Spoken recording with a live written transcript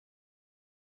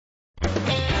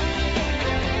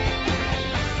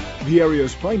The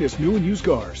area's finest new and used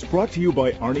cars, brought to you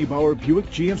by Arnie Bauer Buick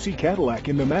GMC Cadillac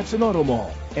in the Matteson Auto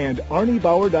Mall and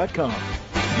ArnieBauer.com.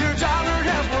 Your dollar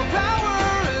has more power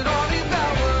at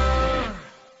Arnie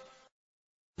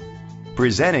Bauer.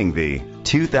 Presenting the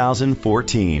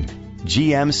 2014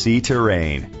 GMC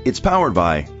Terrain. It's powered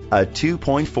by a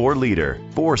 2.4-liter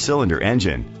 4-cylinder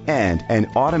engine and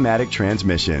an automatic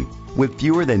transmission. With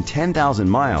fewer than 10,000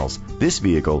 miles, this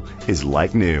vehicle is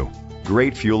like new.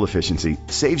 Great fuel efficiency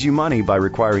saves you money by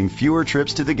requiring fewer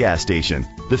trips to the gas station.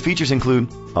 The features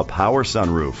include a power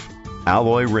sunroof,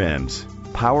 alloy rims,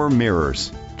 power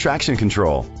mirrors, traction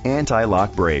control,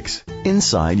 anti-lock brakes.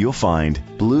 Inside you'll find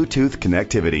Bluetooth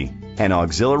connectivity, an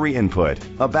auxiliary input,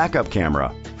 a backup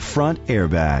camera, front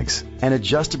airbags, an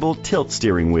adjustable tilt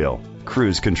steering wheel,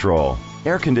 cruise control,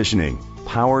 air conditioning,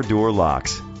 power door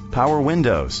locks, power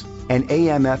windows, an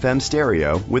AM/FM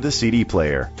stereo with a CD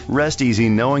player. Rest easy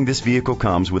knowing this vehicle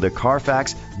comes with a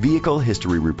Carfax Vehicle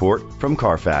History Report from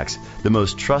Carfax, the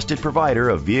most trusted provider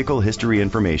of vehicle history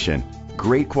information.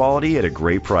 Great quality at a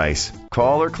great price.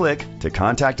 Call or click to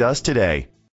contact us today.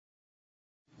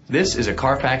 This is a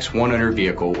Carfax one-owner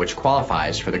vehicle which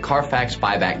qualifies for the Carfax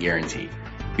buyback guarantee.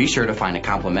 Be sure to find a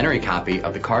complimentary copy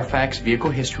of the Carfax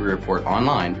Vehicle History Report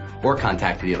online or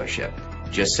contact the dealership.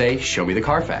 Just say, "Show me the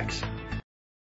Carfax."